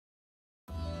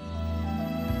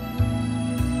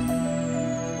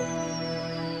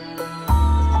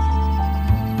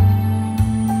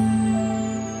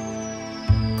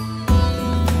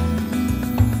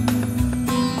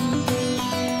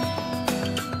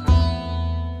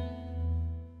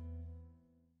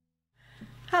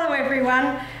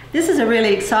everyone. This is a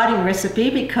really exciting recipe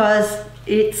because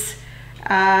it's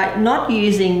not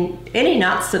using any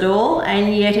nuts at all,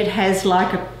 and yet it has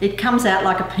it comes out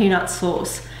like a peanut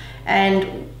sauce.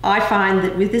 And I find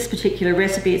that with this particular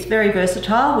recipe it's very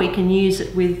versatile. We can use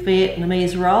it with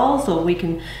Vietnamese rolls, or we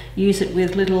can use it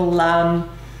with little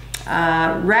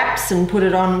wraps and put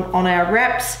it on our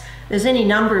wraps. There's any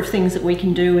number of things that we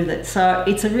can do with it. So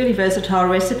it's a really versatile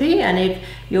recipe, and if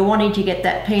you're wanting to get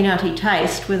that peanutty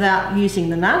taste without using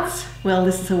the nuts, well,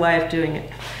 this is a way of doing it.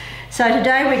 So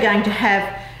today we're going to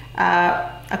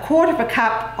have a quarter of a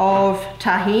cup of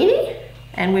tahini,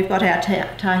 and we've got our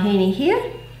tahini here.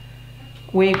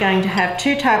 We're going to have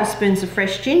 2 tablespoons of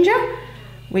fresh ginger,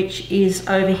 which is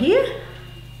over here.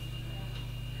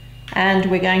 And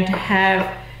we're going to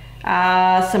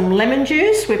have some lemon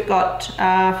juice. We've got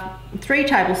 3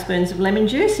 tablespoons of lemon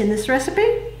juice in this recipe.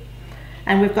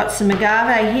 And we've got some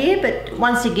agave here, but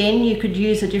once again you could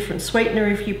use a different sweetener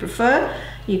if you prefer.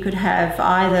 You could have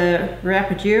either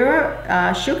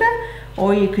rapadura sugar,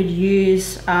 or you could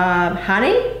use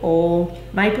honey or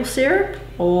maple syrup,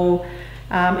 or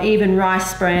even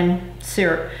rice bran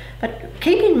syrup. But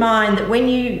keep in mind that when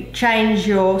you change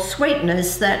your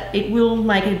sweeteners, that it will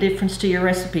make a difference to your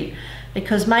recipe,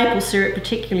 because maple syrup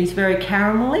particularly is very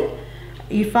caramelly.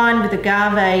 You find with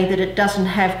agave that it doesn't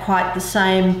have quite the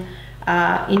same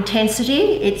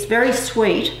intensity. It's very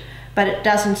sweet, but it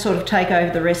doesn't sort of take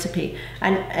over the recipe.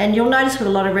 And you'll notice with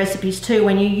a lot of recipes too,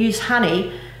 when you use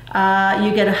honey,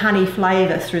 you get a honey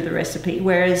flavour through the recipe,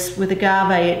 whereas with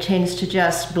agave it tends to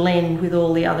just blend with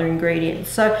all the other ingredients.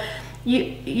 So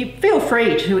you feel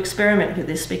free to experiment with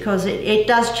this, because it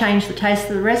does change the taste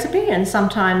of the recipe, and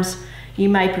sometimes you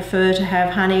may prefer to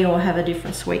have honey or have a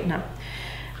different sweetener.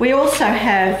 We also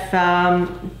have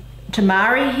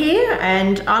tamari here,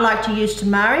 and I like to use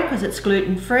tamari because it's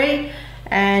gluten-free,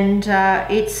 and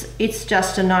it's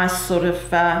just a nice sort of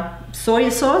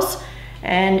soya sauce,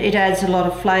 and it adds a lot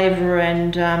of flavour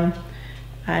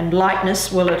and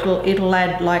lightness. Well, it'll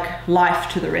add like life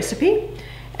to the recipe.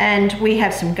 And we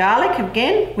have some garlic.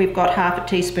 Again, we've got half a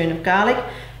teaspoon of garlic,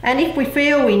 and if we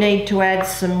feel we need to add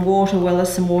some water, well,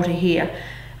 there's some water here.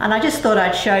 And I just thought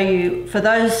I'd show you, for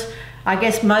those, I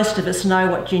guess most of us know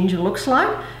what ginger looks like,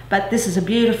 but this is a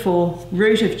beautiful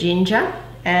root of ginger,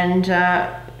 and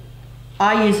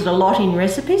I use it a lot in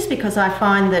recipes because I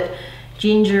find that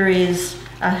ginger is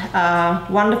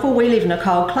wonderful. We live in a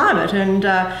cold climate, and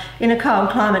in a cold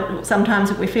climate,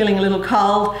 sometimes if we're feeling a little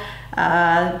cold,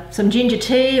 some ginger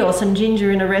tea or some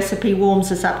ginger in a recipe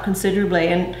warms us up considerably.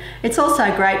 And it's also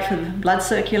great for blood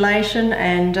circulation,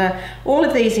 and all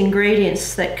of these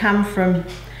ingredients that come from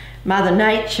Mother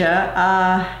Nature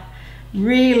are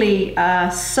really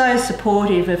so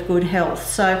supportive of good health.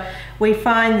 So we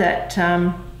find that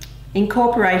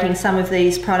incorporating some of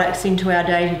these products into our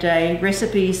day-to-day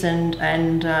recipes and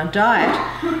diet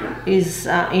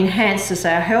enhances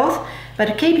our health.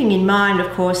 But keeping in mind,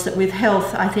 of course, that with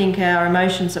health, I think our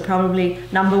emotions are probably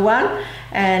number one,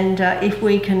 and if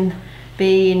we can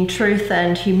be in truth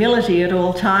and humility at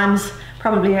all times,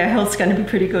 probably our health's going to be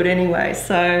pretty good anyway.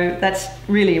 So that's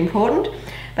really important.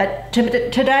 But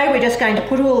today we're just going to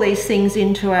put all these things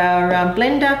into our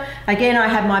blender. Again, I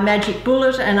have my magic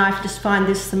bullet, and I just find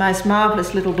this the most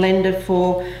marvellous little blender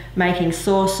for making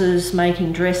sauces,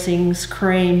 making dressings,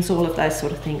 creams, all of those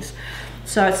sort of things.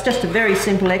 So it's just a very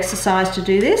simple exercise to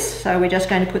do this. So we're just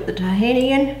going to put the tahini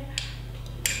in.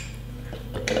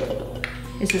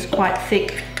 This is quite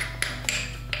thick.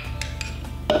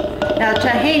 Now,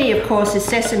 tahini, of course, is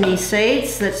sesame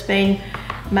seeds that's been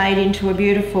made into a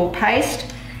beautiful paste.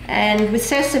 And with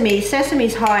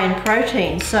sesame's high in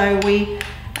protein, so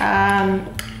a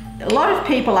lot of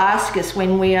people ask us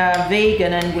when we are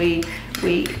vegan and we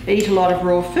eat a lot of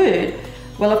raw food,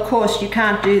 well, of course you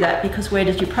can't do that, because where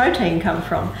does your protein come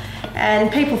from?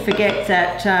 And people forget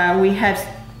that we have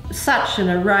such an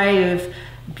array of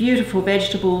beautiful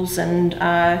vegetables and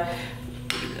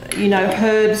you know,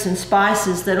 herbs and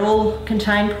spices that all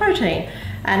contain protein.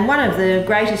 And one of the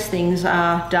greatest things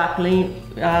are dark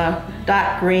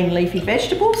green leafy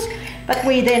vegetables, but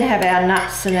we then have our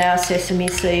nuts and our sesame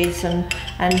seeds and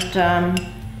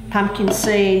pumpkin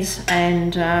seeds,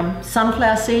 and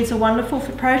sunflower seeds are wonderful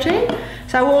for protein.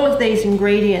 So all of these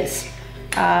ingredients,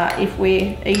 if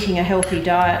we're eating a healthy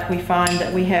diet, we find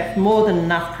that we have more than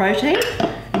enough protein.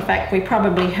 In fact, we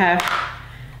probably have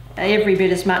every bit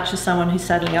as much as someone who's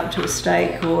saddling up to a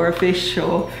steak or a fish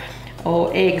or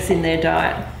eggs in their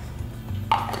diet.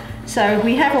 So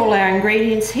we have all our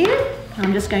ingredients here.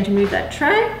 I'm just going to move that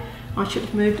tray. I should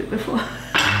have moved it before.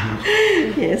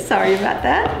 Yeah, sorry about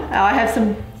that. I have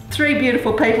some three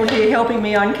beautiful people here helping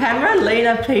me on camera,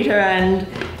 Lena, Peter and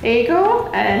Igor,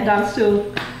 and I'm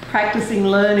still practicing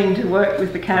learning to work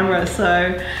with the camera,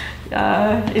 so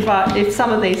if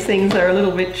some of these things are a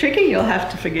little bit tricky, you'll have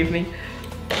to forgive me.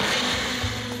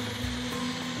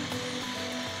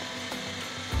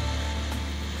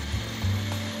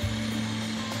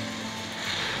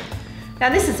 Now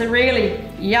this is a really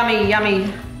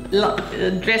yummy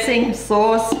dressing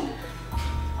sauce.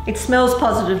 It smells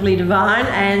positively divine,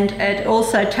 and it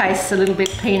also tastes a little bit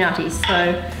peanutty,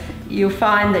 so you'll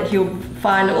find that you'll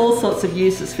find all sorts of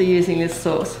uses for using this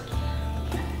sauce.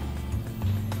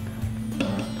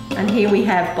 And here we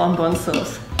have bonbon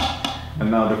sauce.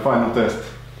 And now the final test.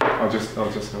 I'll just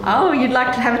have Oh, you'd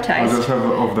like to have a taste? I'll just have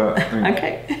of that thing.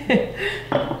 Okay.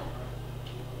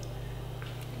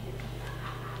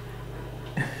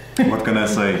 What can I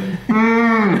say?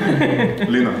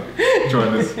 Lina, try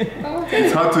this.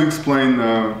 It's hard to explain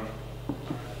the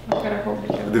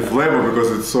flavor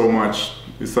because it's so much.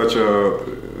 It's such a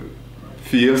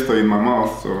fiesta in my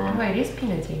mouth. So. Oh, it is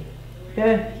peanutty. Yeah,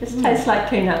 it just tastes like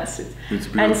peanuts. It's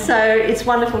beautiful. And so it's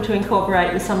wonderful to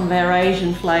incorporate with some of our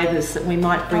Asian flavours that we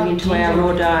might bring into our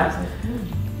raw diet.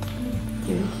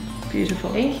 Beautiful.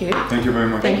 Thank you. Thank you very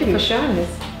much. Thank you for showing this.